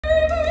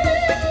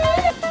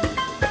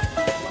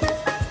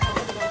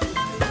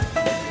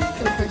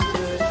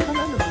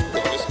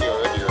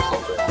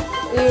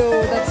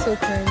so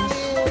cringe.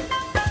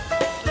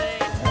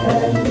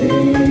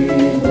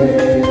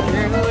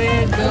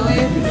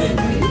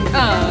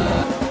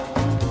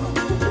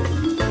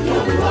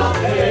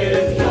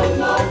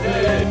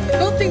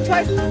 Don't think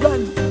twice,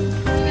 run!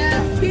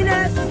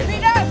 Penis!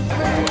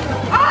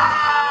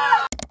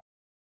 Ah!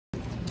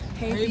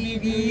 Hey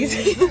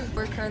babies!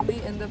 We're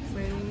currently in the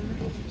plane.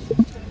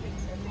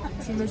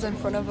 Team is in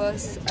front of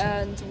us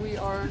and we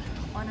are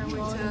on our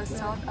way to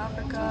South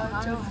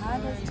Africa,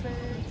 Johannesburg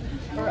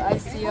for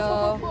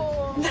ISSEA.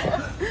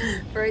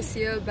 For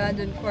ISSEA Band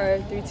and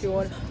Choir 3, 2,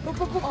 1.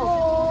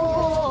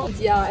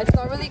 Yeah, it's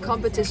not really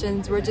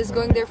competitions. We're just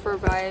going there for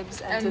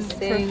vibes and to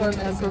sing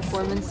and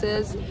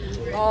performances.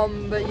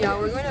 But yeah,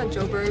 we're going to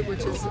Joburg,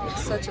 which is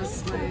such a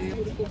slay.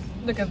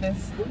 Look at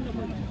this.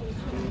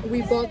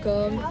 We bought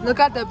gum. Look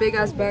at the big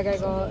ass bag I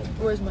got.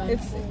 Where's mine?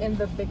 It's in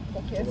the big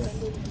pockets.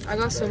 I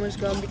got so much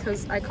gum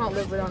because I can't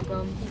live without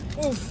gum.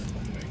 Oof.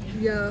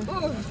 Yeah.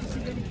 Oof.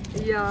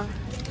 Yeah.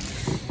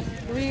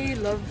 We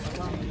love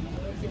gum.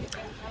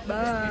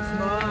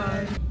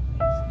 Bye.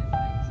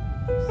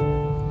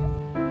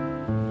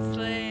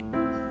 Slay.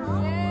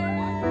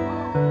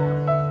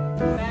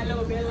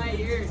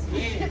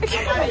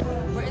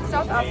 We're in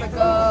South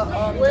Africa,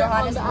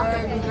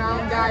 Johannesburg.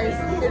 Ground, guys.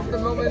 It's the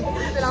moment.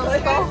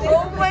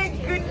 Oh my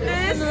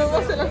goodness!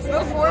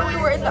 Before we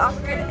were in the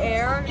African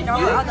air, now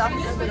we're on the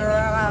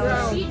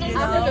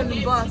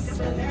African bus.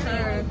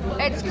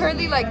 It's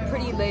currently like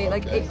pretty late,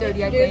 like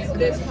 8:30 I think.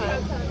 This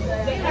time.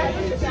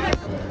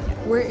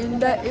 We're in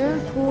the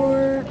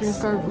airport.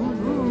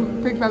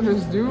 Pink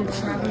Panthers do.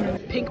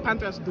 Pink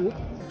Panthers do.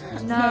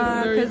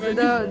 Nah, because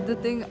the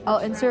thing, I'll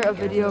insert a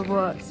video of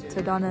what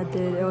Tadana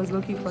did. It was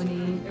low-key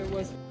funny. It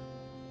was.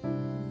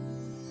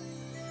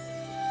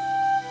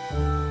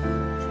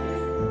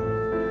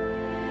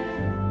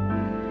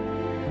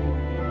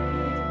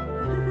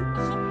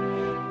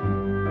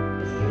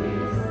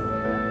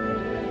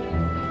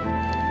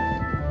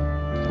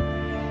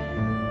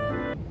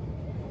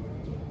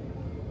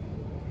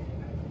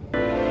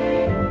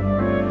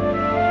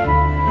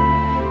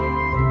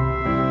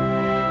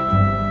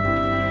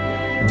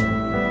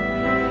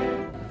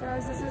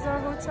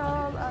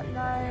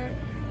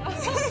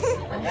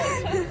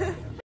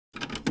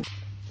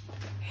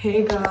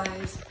 Hey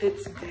guys,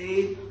 it's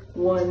day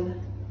one,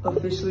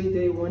 officially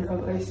day one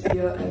of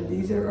ISSEA, and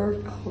these are our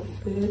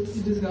outfits.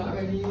 We just got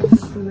ready.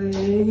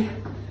 Slay.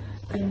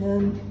 And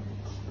then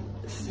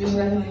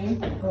slay.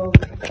 Oh.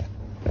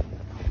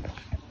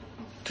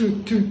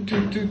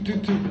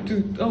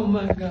 Oh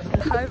my god.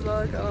 Hi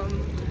vlog,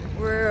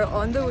 we're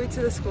on the way to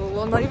the school.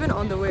 Well, not even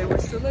on the way, we're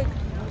still like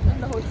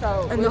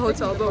in the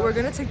hotel, but we're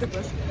gonna take the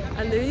bus.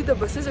 And literally the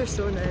buses are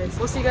so nice.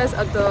 We'll see you guys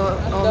at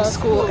the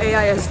school,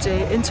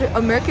 AISJ,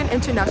 American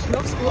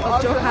International School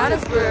of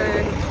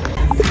Johannesburg.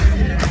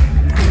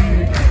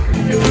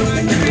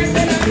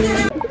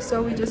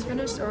 So we just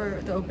finished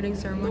the opening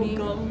ceremony,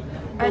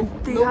 and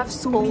they have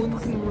so many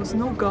fucking rules.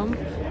 No gum,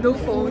 no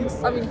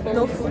phones,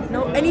 no food,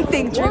 no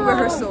anything during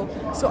rehearsal.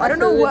 So I don't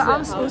know what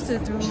I'm supposed to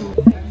do.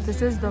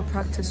 This is the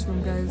practice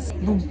room, guys.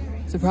 Boom.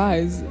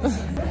 Surprise.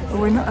 But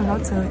we're not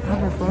allowed to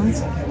have our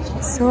phones.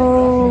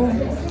 So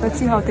let's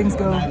see how things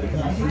go.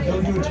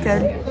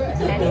 Okay.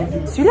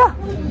 Celui-là.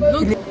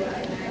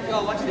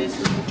 Yo, watch this.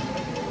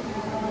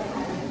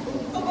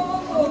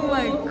 Oh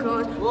my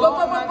god.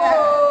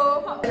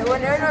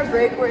 When we're in our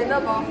break, we're in the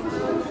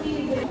bathroom.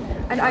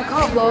 And I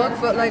can't vlog,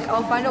 but like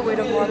I'll find a way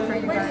to vlog for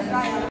you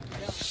guys.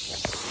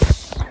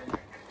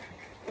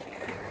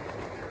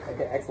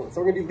 Okay, excellent.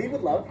 So we're gonna do Lead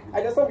with Love. I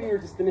know some of you are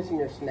just finishing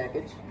your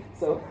snackage.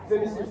 So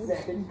finish your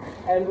snackage,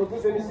 and we'll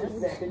just finish your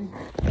snackage.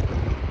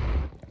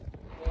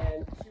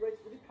 And she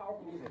writes really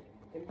powerful music.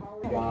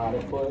 Empowering. Gotta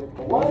put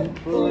one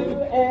foot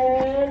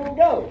and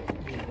go.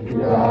 You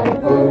gotta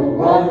put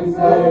one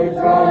foot in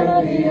front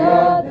of the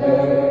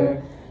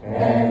other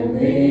and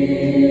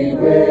lead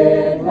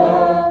with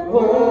love. Put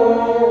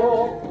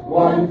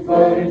one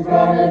foot in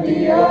front of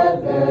the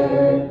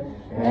other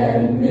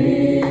and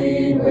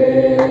lead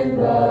with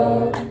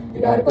love. You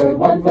gotta put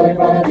one foot in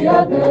front of the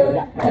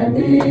other and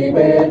lead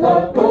with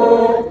love.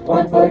 Put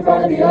one foot in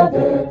front of the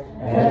other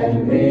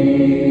and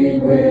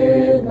lead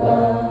with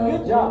love.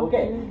 Good job.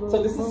 Okay,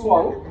 so this is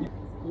swung.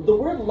 The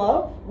word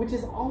love, which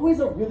is always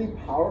a really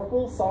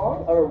powerful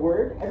song or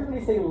word,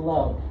 everybody say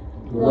love.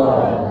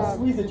 Love.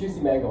 Squeeze a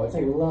juicy mango and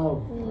say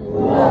love.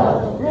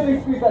 Love. Really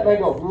squeeze that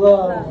mango.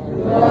 Love.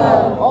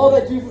 Love. All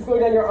that juice is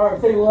going down your arm.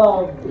 Say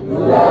love.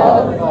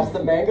 Love. Oh my gosh,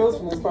 the mangoes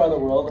from this part of the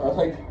world are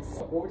like,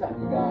 one more time.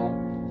 You got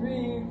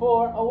 3,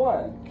 4, a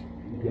 1.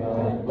 You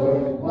gotta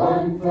put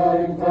one foot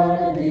in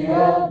front of the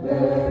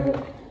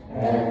other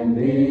and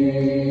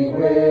lead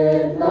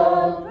with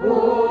love.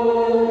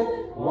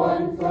 Put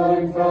one foot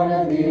in front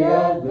of the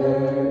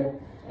other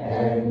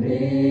and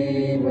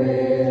lead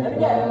with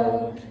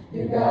love.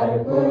 You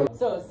gotta put.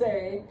 So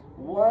say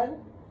one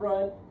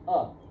front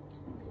up.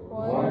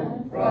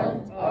 One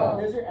front up.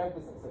 There's your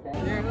emphasis, okay?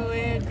 You're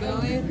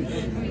going.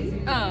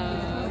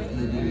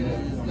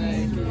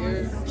 Like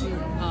you're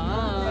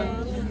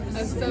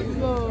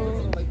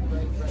assemble.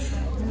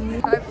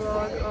 Hi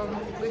vlog.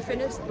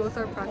 finished both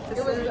our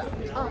practices.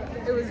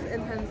 It was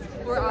intense.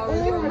 4 hours.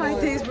 Oh my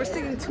days, we're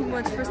singing too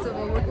much. First of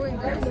all, we're going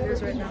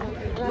downstairs right now.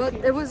 But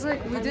it was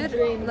like, we did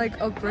like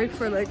a break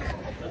for like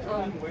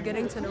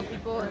getting to know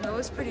people, and that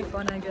was pretty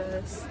fun, I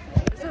guess.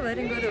 Is the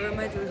lighting good or am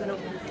I delusional?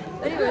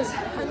 Anyways,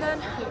 and then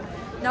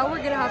now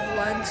we're gonna have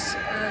lunch,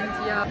 and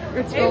yeah.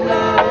 It's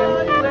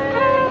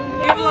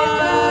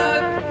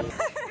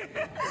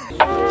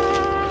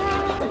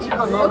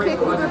Okay,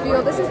 food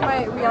reveal. This is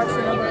my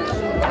reaction of it.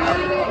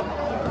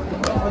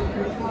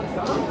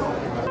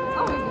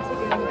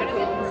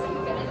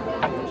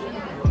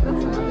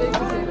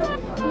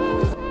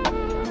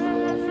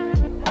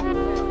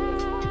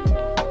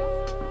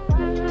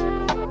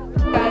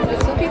 Guys,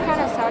 it's looking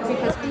kind of sad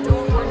because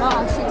we're not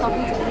actually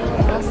talking to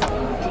anyone else,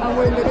 and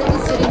we're literally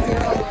sitting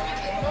here.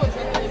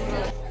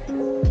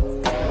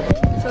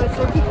 So it's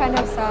looking kind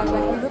of sad.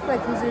 Like we look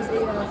like losers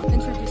AF.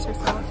 Introduce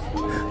yourself.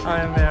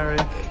 I'm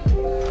Eric.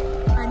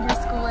 And your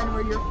school and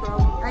where you're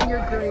from. And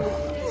your grade.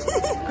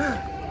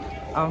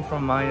 I'm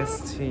from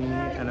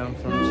ISSEA and I'm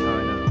from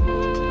China.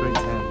 Grade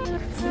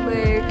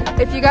 10. Like,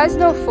 if you guys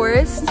know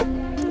Forrest,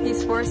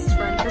 he's Forrest's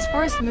friend. Because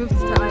Forrest moved to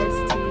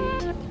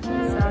ISSEA,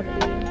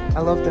 sadly. I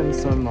love them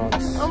so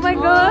much. Oh my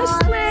gosh,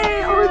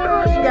 Slay! Oh my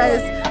gosh,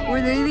 guys.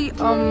 We're literally,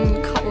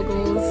 couple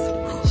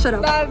goals. Shut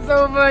up. That's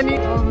so funny.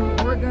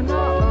 We're gonna,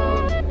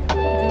 do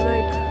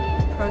like,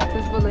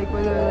 practice, but like,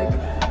 where they're like,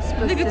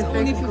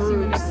 specific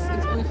groups.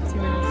 It's only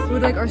 15 minutes.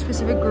 With like our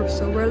specific groups,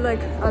 so we're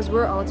like, as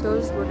we're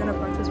altos, we're gonna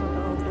practice with the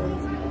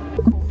altos.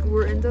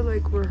 We're in the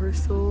like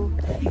rehearsal.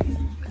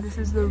 This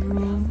is the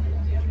room.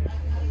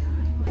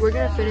 We're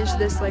gonna finish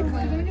this like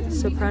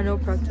soprano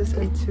practice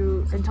in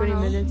 20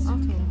 minutes.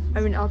 I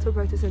mean alto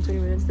practice in 20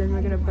 minutes. Then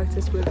we're gonna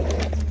practice with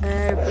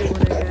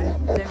everyone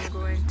again. Then we're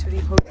going to the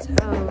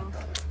hotel.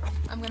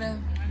 I'm gonna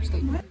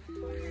sleep.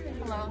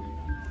 Hello.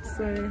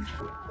 Sorry.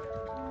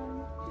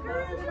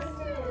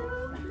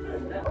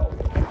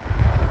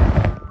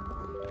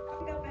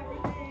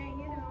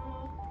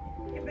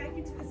 Back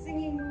into the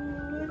singing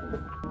mood.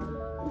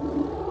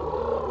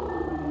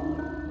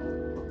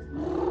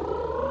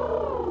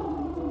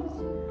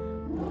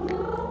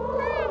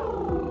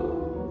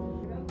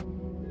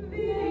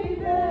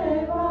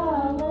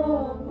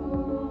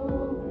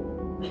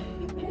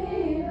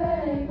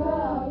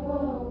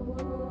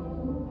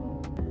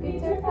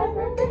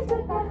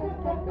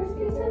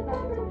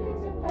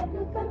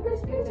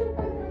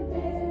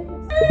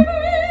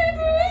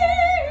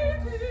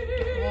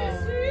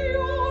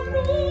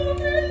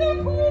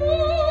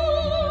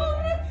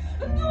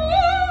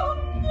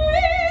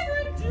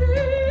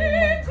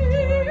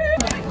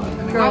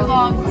 I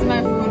vlog to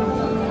my food.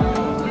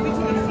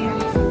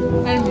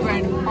 And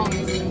bread,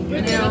 always.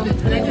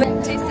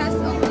 Taste test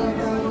of the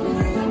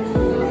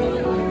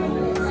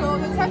So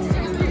the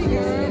texture is pretty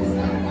good.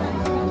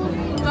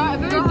 Not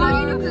very How do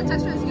you good. know the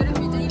texture is good if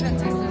you didn't even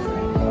taste it?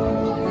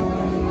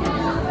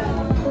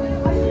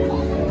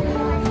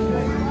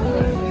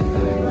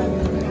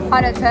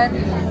 Out of 10.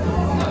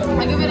 I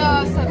give it a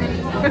 7.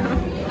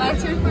 My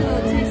turn for the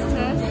taste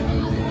test.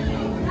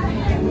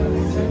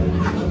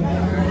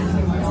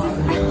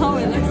 This is how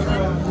it looks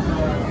like.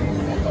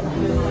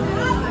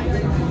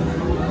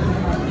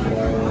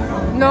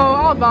 No,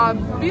 Alba,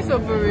 be so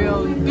for real.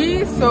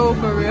 Be so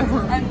for real.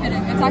 I'm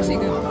kidding. It's actually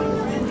good.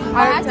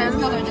 Out of 10?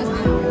 They're just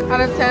good.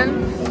 Out of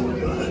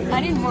 10? I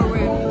need more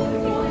whip.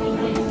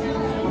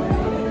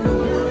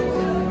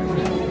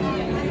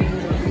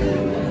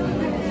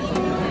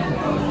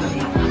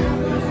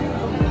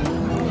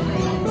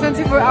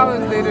 24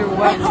 hours later,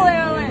 what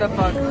Wait. the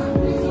fuck?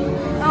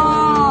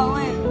 Oh,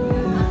 wait.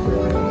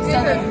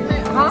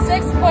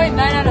 6.9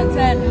 out of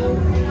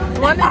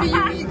 10. Wanna be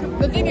unique.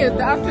 The thing is,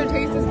 the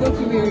aftertaste is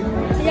looking weird.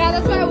 Yeah,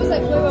 that's why I was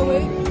like,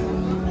 wait.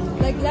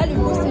 Like là, le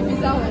goût c'est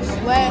bizarre.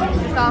 Ouais,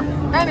 c'est ça.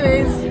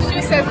 Anyways,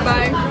 she says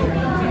bye.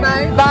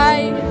 Bye.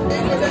 Bye.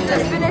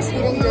 Just finished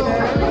eating dinner.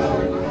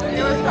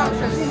 It was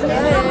delicious.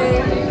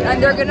 Hey. And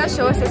they're gonna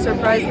show us a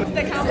surprise.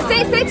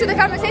 Say to the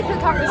camera, say to the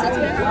camera, say to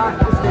the camera.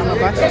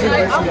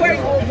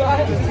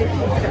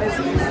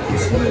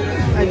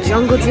 A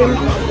jungle gym,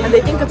 and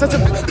they think it's such a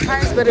big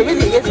surprise, but it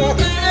really isn't.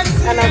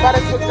 And I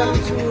gotta take them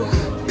to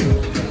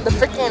the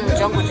freaking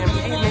jungle gym.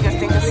 These niggas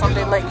think it's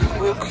something like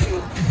real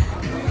cute.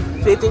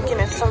 They thinking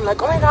it's something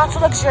like, oh my god, so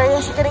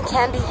luxurious, you're getting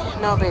candy.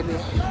 No, baby,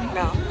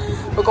 no.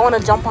 We're going to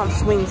jump on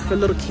swings for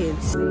little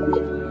kids.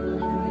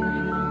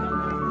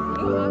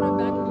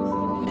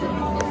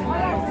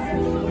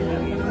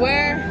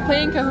 We're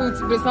playing Kahoots,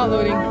 but it's not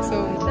loading,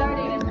 so.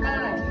 Starting at 5.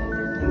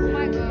 Oh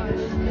my gosh.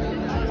 This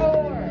is 4.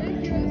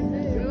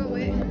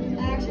 Wait.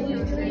 Actually,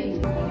 you're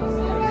saying.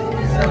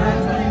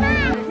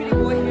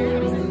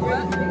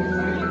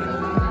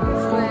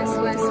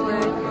 Slay.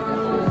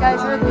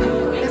 Guys,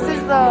 this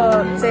is the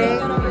thing.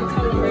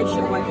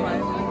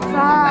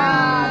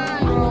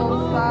 Fact.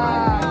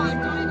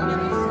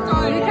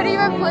 We couldn't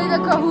even play the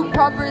Kahoot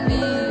properly.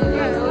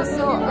 It was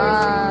so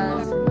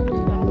ass.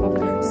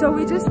 So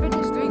we just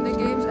finished doing the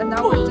games and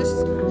now we're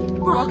just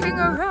walking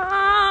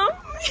around.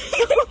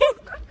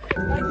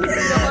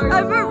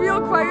 I'm a real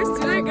choir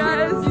student,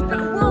 guys.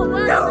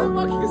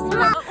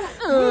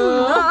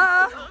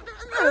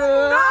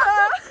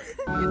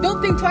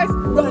 Don't think twice,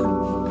 run.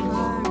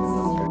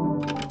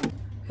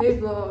 Hey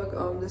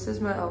vlog, this is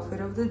my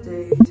outfit of the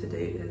day.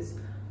 Today is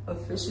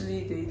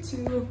officially day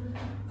 2.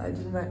 I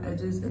did my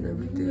edges and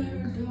everything.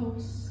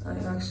 I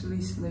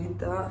actually slayed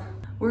that.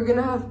 We're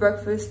gonna have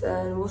breakfast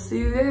and we'll see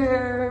you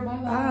there.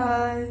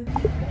 Bye.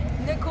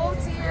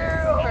 Nicole's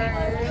here.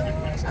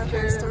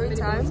 After story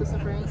time.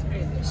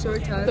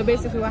 Short time. So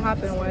basically what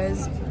happened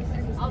was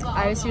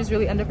ISSEA was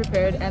really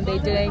underprepared and they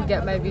didn't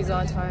get my visa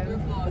on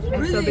time.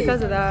 And so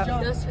because of that,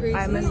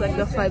 I missed like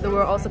the flight that we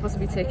were all supposed to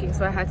be taking.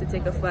 So I had to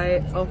take a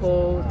flight a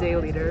whole day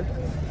later.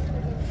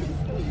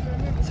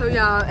 So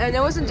yeah, and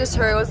it wasn't just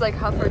her, it was like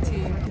half our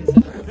team.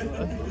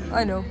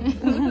 I know.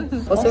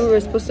 Also, we were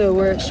supposed to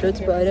wear shirts,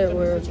 but I didn't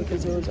wear it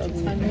because it was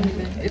ugly.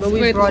 But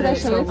we brought it,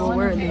 so we'll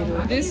wear it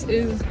later. This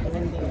is...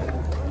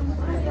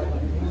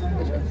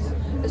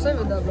 It's not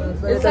even that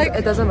bad, but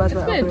it doesn't match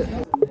my outfit.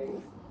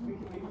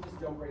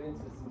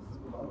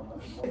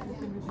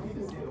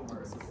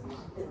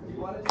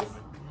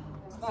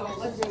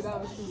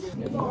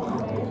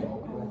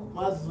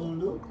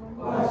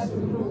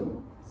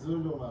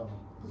 Zulu Mama.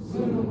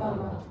 Zulu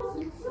Mama.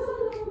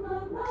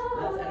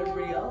 That's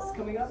everybody else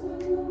coming up. 1,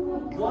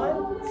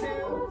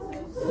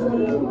 2.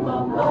 Zulu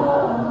Mama.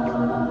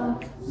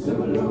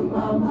 Zulu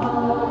Mama.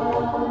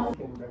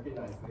 You can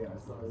recognize they are.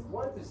 So there's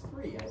 1, there's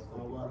 3, I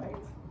suppose, right?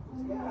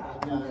 Yeah.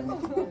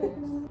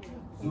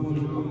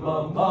 Zulu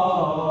Mama.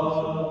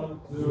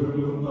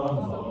 Zulu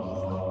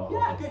Mama.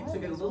 Yeah, good. So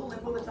get a little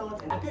lip on the tongue.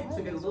 And good.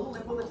 So get a little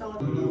lip on the tongue.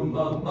 Zulu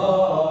Mama.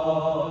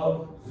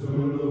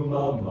 Zulu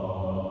Mama.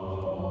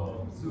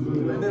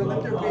 And then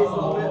lift your face a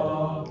little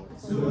bit.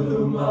 Zulu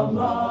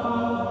Mama.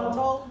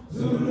 Tall.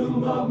 Zulu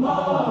Mama.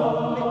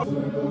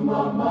 Zulu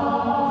Mama.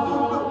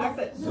 Zulu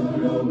accent.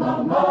 Zulu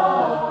Mama.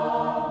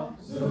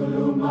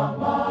 Zulu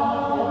Mama.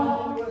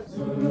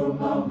 Zulu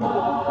Mama.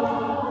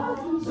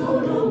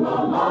 Zulu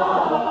Mama.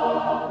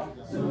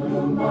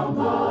 Zulu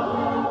Mama.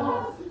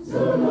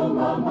 Zulu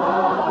Mama.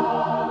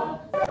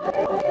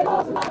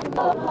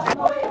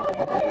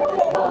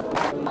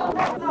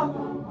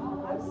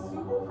 I'm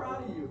super proud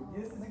of you.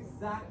 This is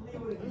exactly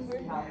what it needs to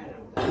be happening.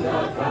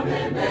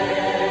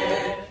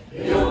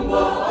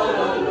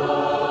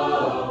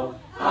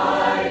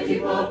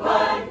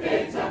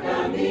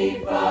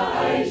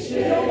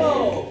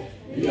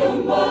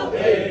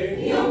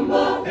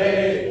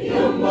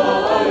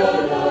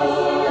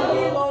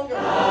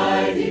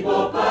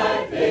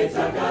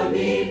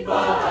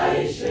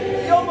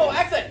 Yombo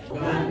accent.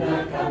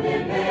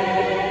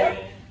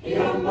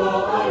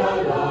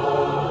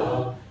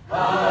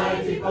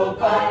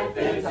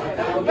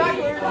 Go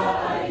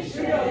backwards.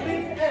 Here we go.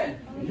 Lean in.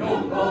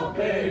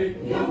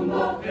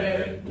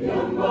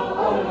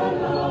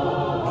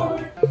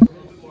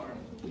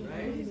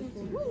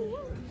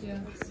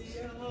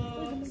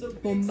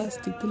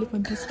 Bombastic,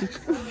 telefantastic.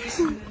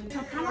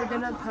 We're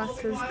gonna pass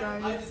this,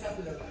 guys.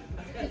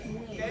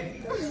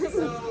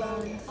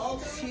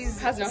 She's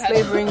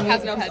flavoring me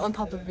on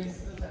top of me.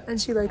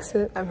 and she likes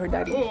it. I'm her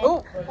daddy.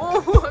 Oh.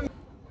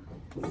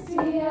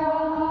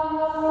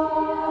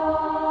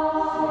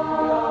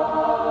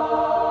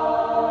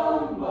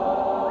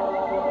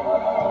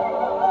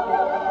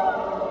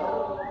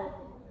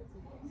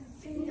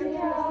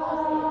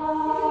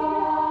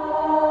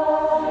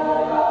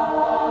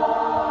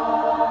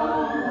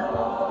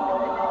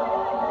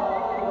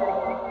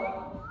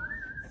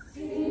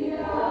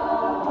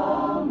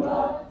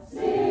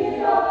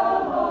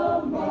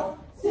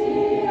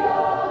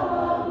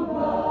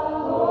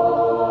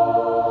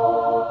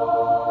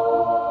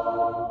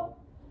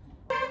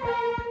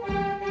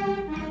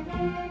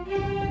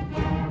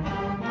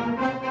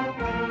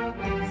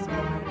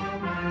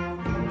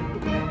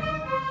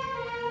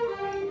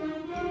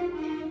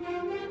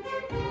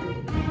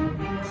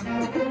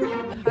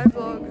 Hi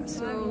vlog,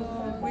 so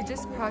we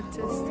just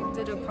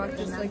did a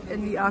practice like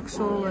in the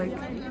actual like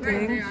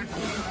thing,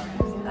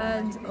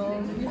 and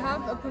We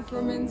have a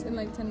performance in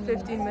like 10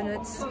 minutes. 15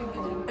 minutes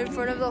in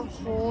front of the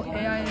whole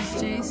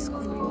AISJ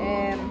school.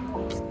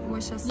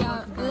 Wish us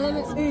luck.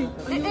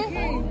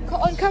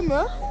 On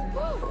camera?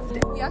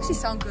 We actually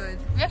sound good.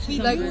 We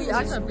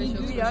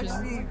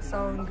actually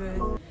sound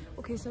good.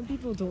 Okay, some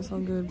people don't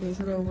sound good, but it's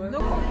not work.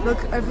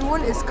 Look,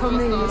 everyone is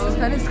coming. This is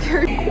kind of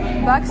scary.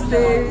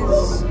 Backstage.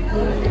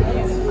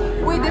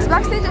 Wait, this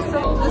backstage is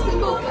so. The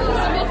single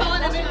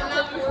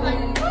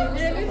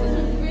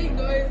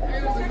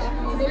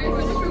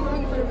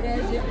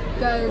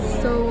guys,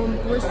 so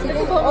we're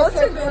sitting all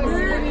together,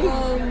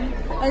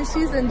 and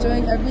she's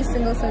enjoying every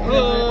single second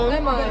of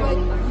it. Like,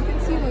 you can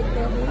see like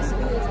the whole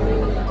school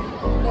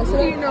is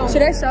there.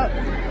 Should I shout?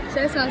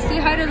 Say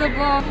hi to the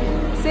vlog.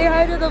 Say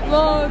hi to the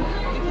vlog.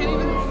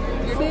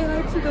 Say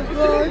hi to the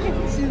vlog.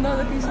 She's not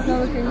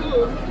looking.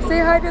 Say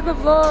hi to the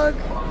vlog.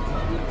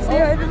 Say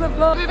hi to the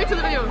vlog. Back to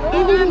the video.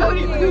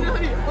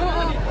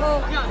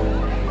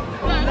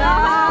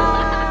 Nice.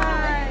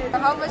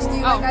 How much do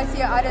you like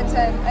ISSEA out of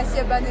 10?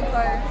 ISSEA abandoned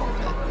car.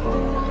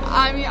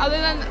 I mean, other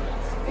than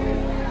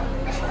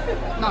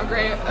Not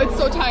great. It's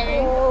so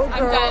tiring. Oh,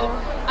 I'm dead.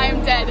 I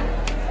am dead.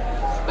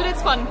 But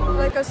it's fun.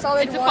 Like a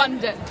solid It's a fun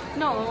dead.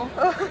 No.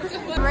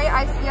 Rate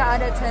ISSEA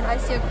out of 10.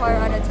 ISSEA choir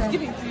out of 10.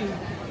 Give me 3.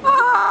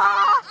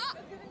 Ah!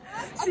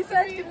 She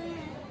said 3.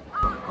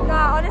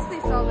 Nah, honestly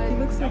solid. He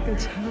looks like a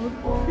child.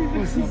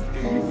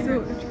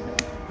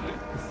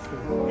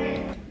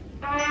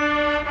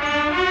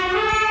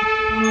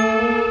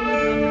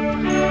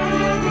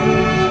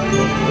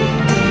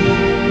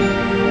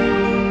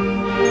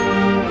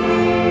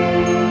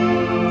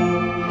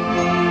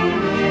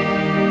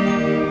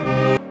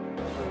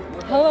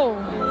 Hello.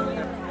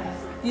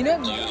 You know?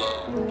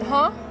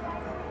 Huh?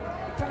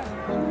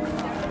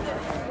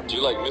 Do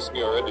you like miss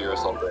me already or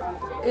something?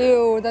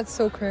 Ew, that's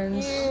so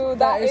cringe. Ew,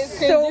 that is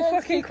so cringy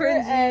fucking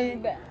cringy.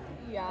 and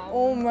yeah.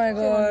 Oh my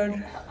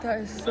god.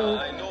 That is so.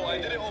 I know, I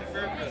did it on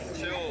purpose.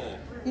 Chill.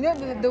 You know,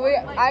 the way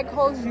I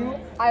called you,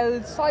 I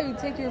saw you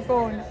take your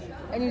phone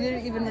and you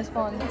didn't even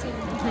respond.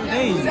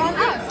 Hey. It's on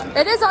us.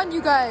 It is on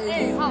you guys.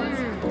 Hey, house.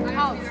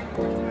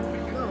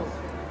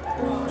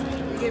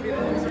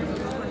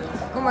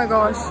 Oh my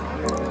gosh.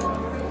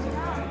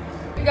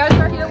 You guys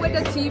are here with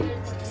the team.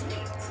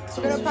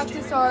 We're gonna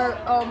practice our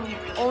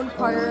own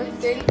choir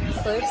thing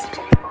first.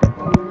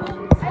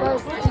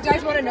 Guys, you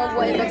guys want to know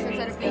what it looks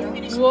inside a piano?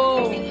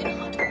 Whoa.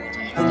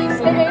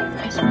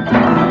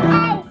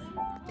 Ow!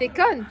 They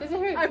can. Does it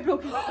hurt? I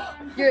broke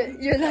it.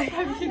 You're like.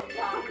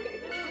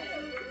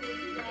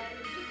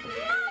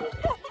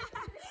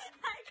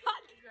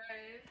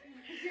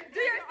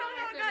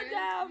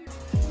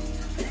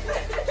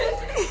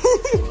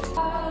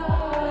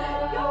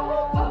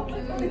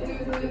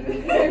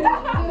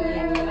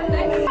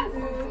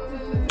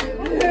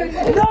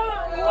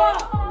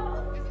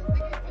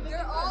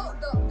 They're all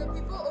the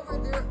people over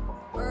there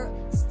are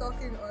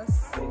stalking us.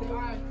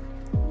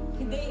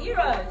 Can they hear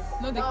us?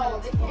 No, they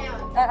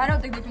can't. I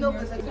don't think they can hear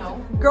us.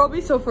 Girl,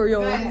 be so for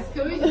real. I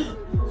do,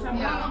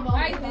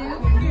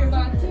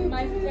 but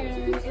my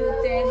phone is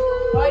dead.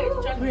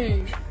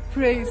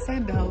 Pray,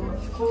 stand down.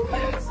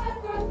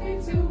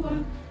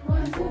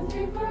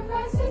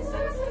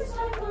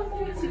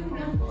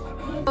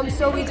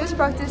 So we just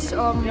practiced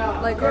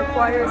like our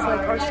choirs,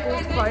 like our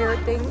school's choir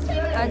thing,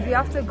 and we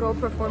have to go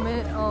perform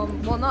it.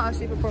 Well, not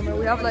actually perform it.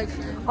 We have like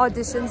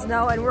auditions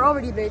now, and we're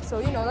already late, so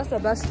you know that's the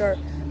best start.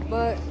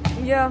 But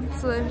yeah,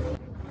 so.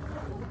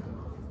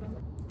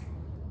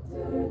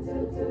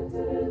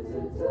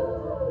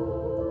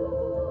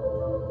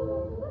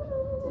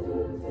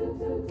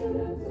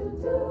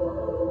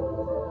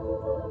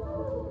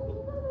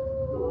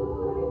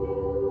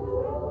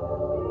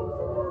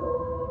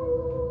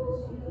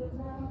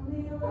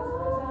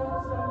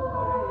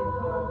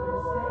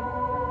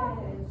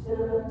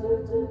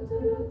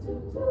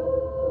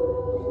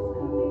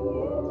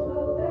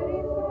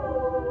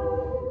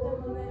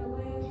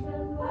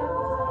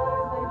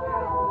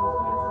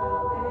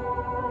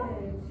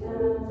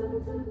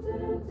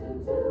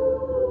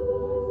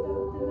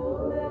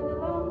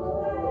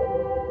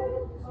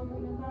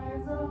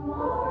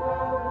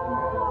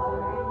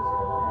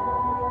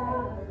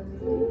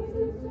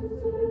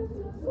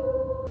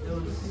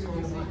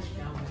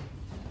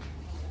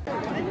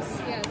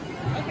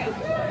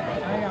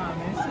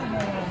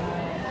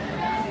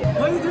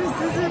 Why are you doing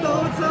scissors the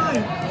whole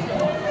time?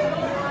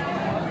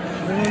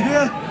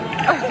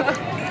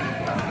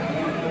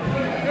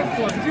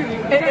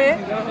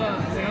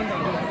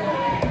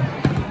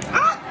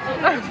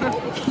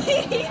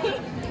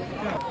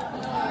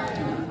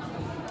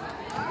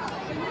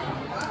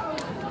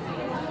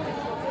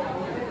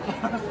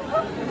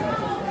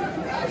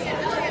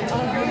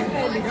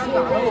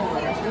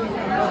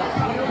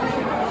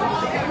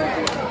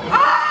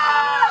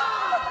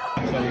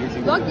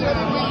 Look, the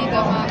other day,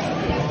 dumbass.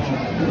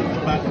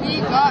 We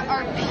got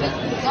our pizza.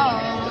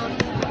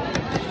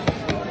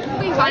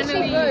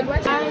 Finally.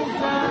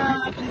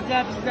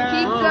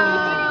 Pizza.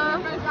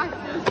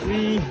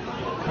 See.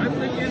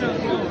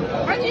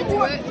 Can you do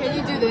it? Can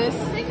you do this?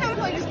 They can't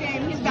play this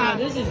game. He's bad.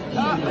 This is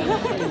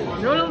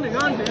You're only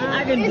on there.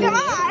 I can do it.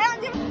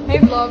 Hey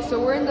vlog, so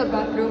we're in the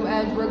bathroom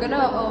and we're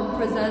gonna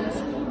present,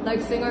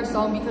 like sing our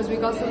song because we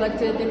got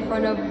selected in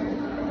front of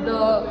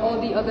all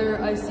the other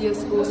ISSEA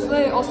schools.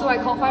 So also I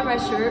can't find my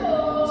shirt,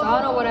 so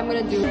I don't know what I'm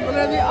gonna do. We're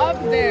gonna be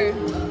up there.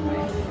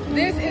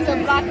 This is a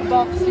black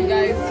box, you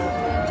guys.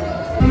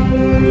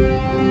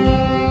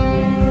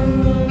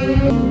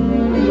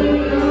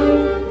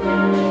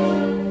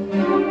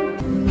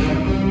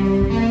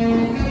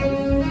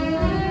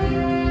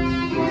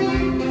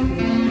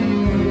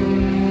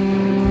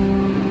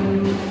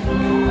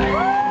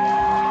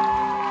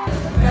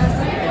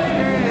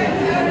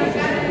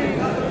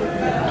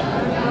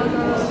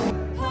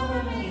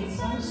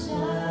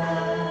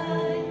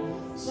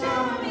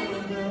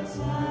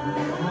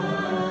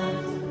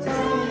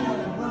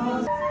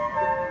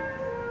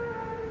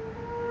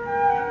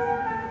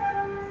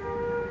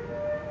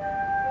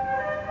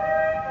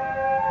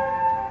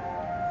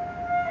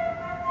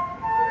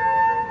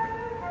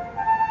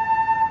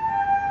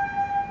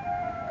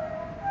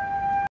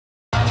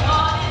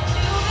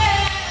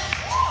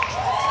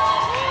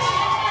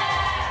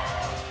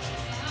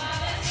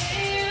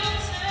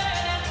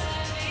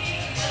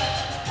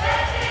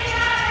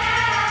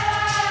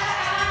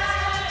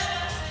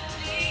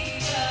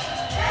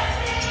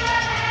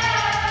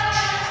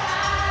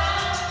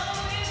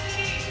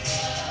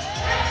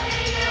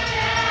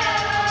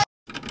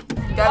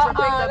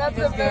 That's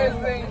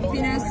embarrassing.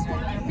 Penis.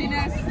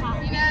 Penis.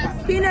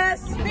 Penis.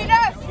 Penis.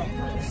 Penis.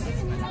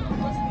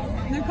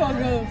 Nicole,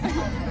 go.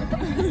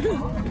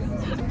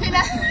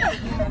 Penis.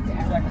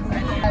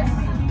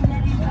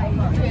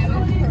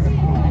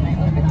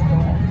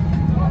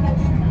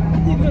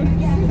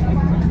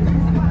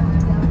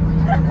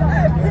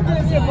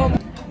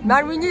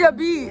 Man, we need a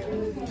beat.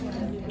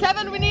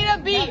 Kevin, we need a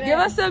beat. Give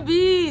us a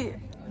beat.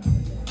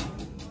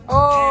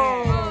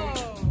 Oh.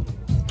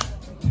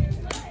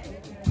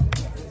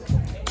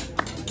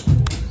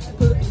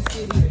 Pull up in the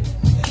city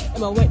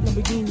in my white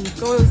Lamborghini.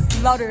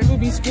 Goes louder. People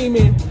be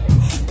screaming.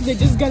 They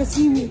just gotta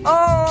see me.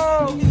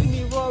 Oh. The music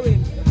be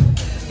roaring.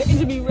 The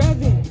engine be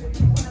revving.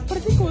 But I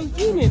think I was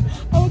dreaming.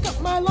 I woke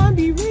up, my alarm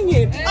be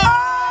ringing.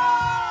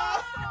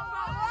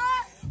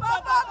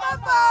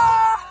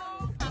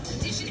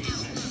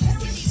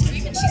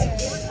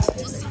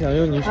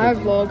 Hi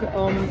vlog.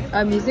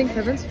 I'm using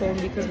Kevin's phone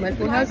because my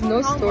phone has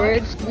no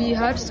storage. We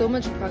had so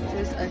much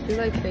practice. I feel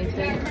like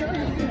fainting.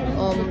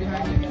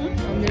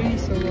 I'm literally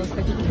so lost.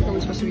 I think what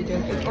we're supposed to be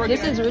doing.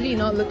 This is really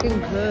not looking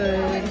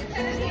good.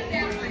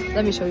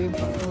 Let me show you.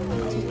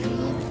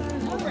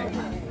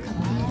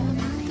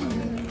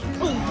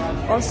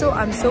 Also,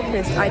 I'm so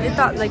pissed. I did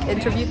that like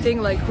interview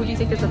thing, like who do you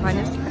think is the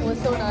finest? It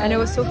was so nice. And it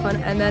was so fun.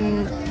 And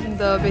then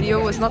the video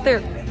was not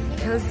there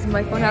because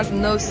my phone has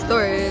no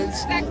storage.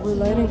 We're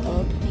lighting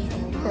up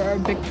For our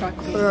big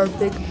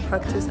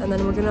practice. and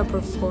then we're gonna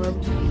perform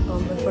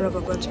in front of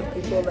a bunch of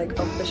people, like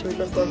officially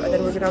perform, and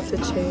then we're gonna have to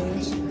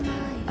change.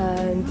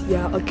 And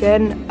yeah,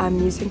 again, I'm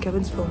using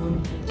Kevin's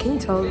phone. Can you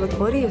tell the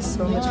quality is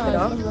so much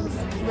better?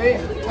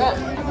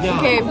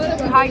 Okay,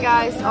 hi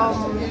guys.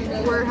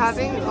 We're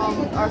having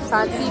our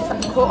fancy,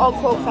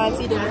 quote-unquote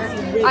fancy dinner.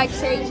 I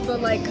changed, but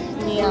like,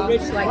 yeah,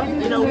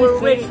 You know, we're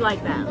rich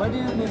like that. Why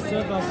didn't they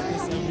serve us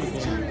this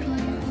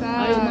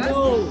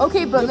everything?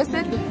 Okay, but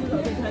listen,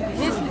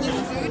 this food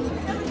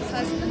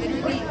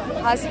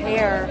has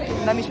hair.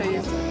 Let me show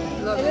you.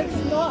 Look. It's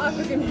not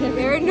African hair.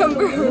 Hair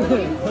number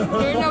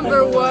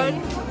 1.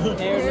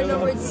 Hair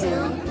number 2.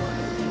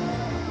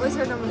 What's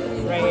hair number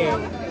 3? Right here.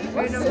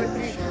 Hair number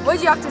 3. What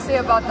do you have to say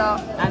about that?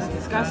 That's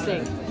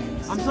disgusting.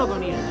 I'm still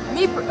gonna eat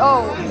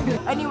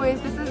it. Anyways,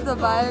 this is the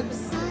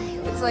vibes.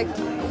 It's like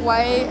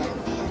white,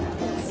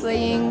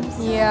 slaying,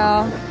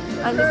 yeah.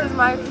 And this is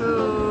my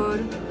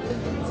food.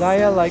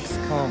 Zaya likes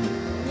cum.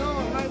 No,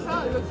 my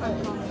salad looks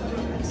like cum.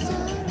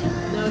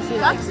 No, she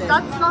likes it.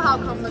 That's not how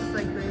cum looks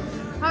like, babe.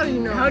 How do you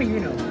know? How do you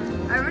know?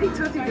 I already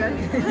told you guys.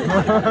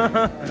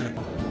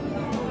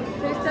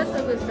 Taste test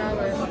of the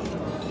salad.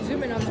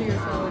 Zoom in onto your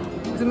salad.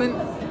 Zoom in.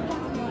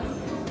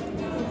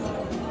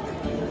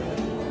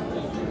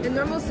 In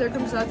normal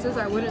circumstances,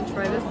 I wouldn't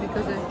try this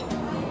because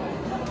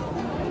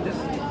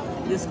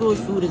This school's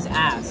food is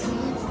ass.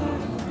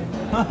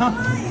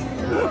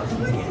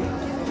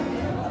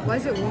 why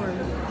is it warm?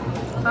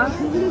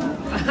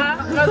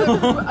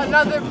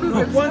 Another proof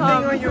it's One thing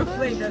cum. on your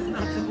plate that's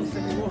not supposed to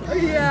be warm.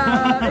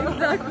 Yeah,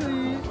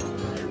 exactly.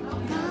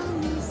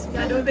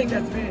 I don't think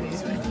that's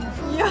mayonnaise.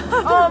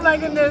 Oh my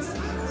goodness.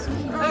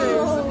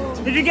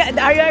 Did you get?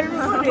 Are you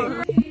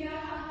recording?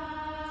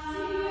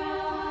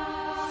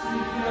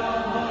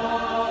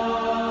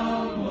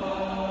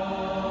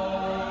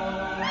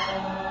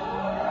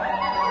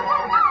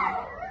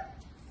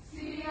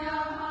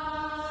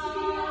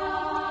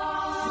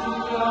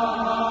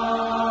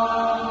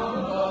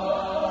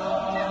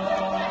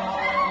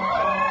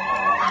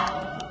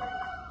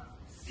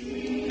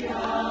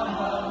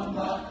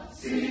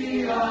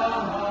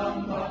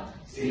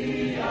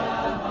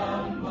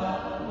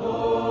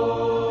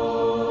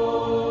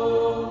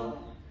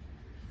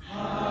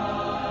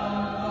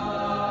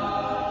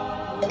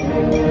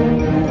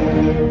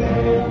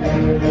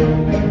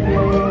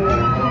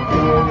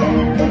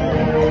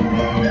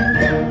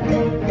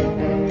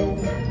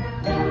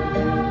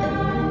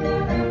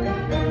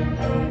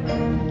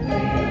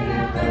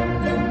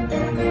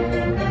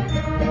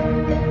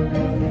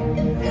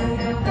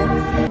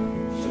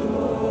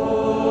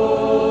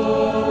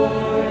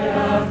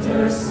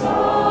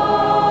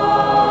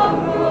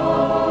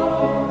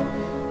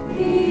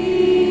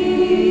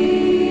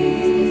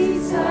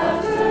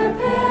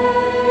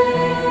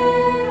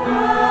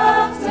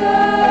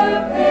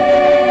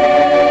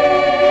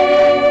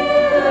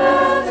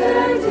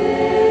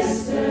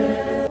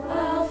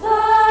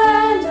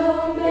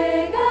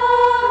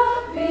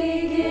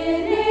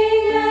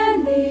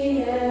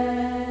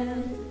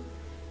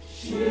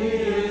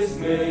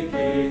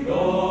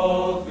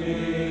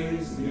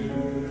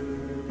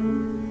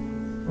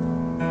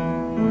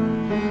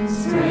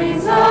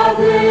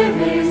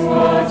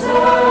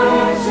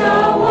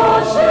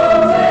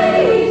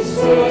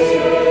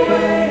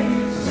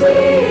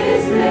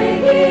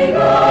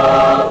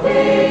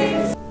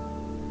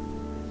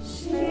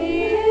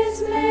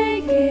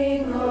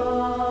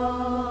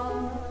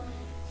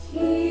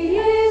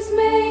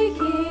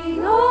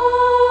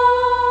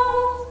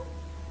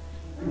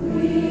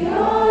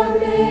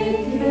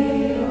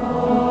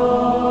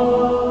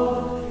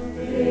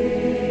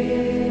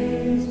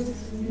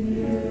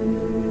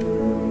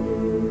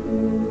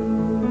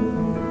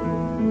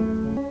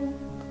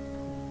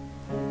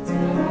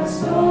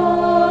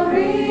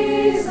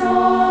 stories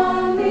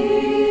on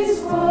these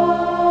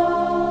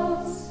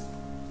walls.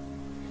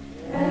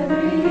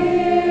 Every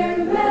year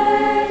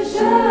measure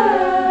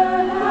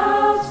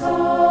how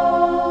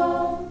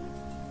tall,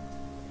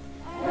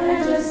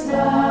 and just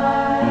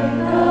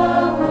like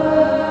a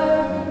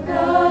work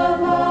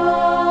of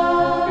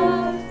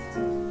art,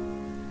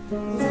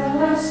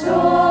 tell our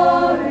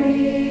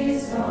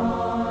stories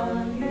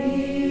on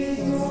these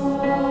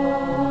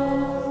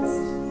walls.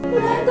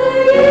 Let the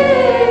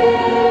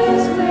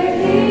years we're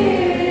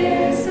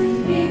here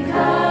be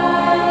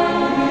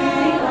kind, be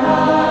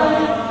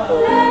kind.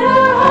 Let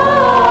our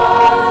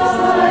hearts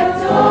like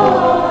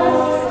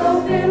doors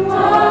open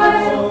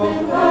wide,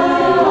 open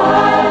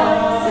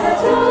wide.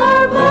 Settle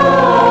our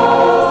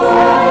bones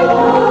like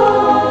gold.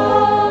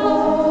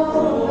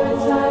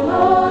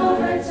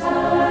 Over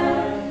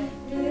time,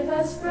 give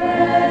us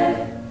bread,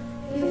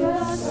 give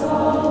us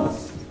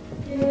salt,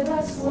 give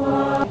us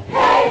wine.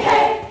 Hey,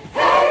 hey,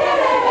 hey,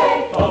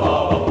 hey,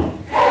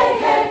 hey,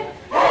 hey.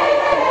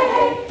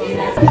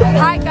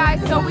 Hi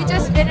guys, so we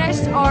just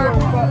finished our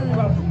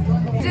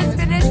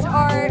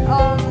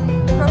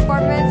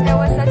performance. It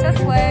was such a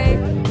slay.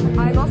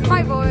 I lost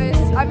my voice.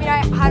 I mean,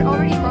 I had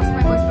already lost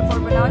my voice before,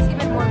 but now it's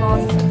even more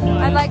lost.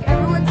 And like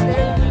everyone's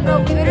there. Bro,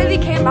 we literally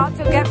came out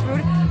to get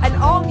food, and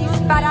all these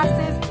fat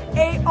asses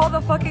ate all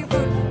the fucking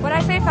food. When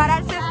I say fat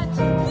asses,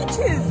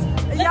 bitches.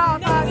 Yeah,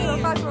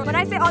 fast. When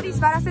I say all these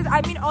fat asses,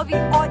 I mean all the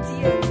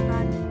audience,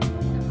 man.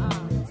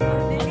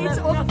 They ate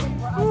all the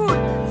food.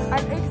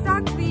 And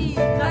exactly.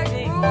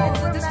 Like,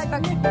 bro,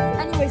 disrespectful.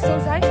 Anyway, so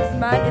Zach's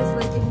man is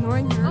like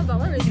ignoring her.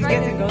 He's right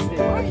there. ghosted.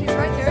 Oh, he's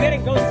right there.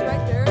 getting ghosted. He's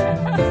right there.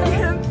 You see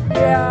him?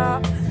 Yeah.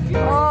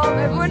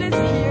 Everyone is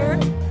here.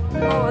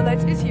 Oh,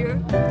 Alexis here.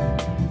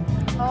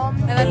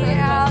 And that's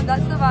yeah,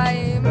 that's the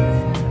vibe.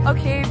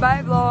 Okay,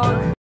 bye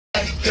vlog.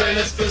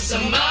 Let's put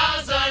some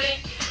miles on it.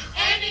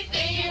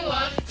 Anything you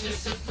want,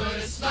 just to put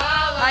a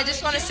smile on I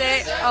just want to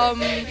say,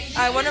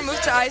 I want to move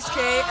to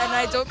ISSEA and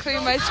I don't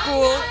claim my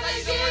school.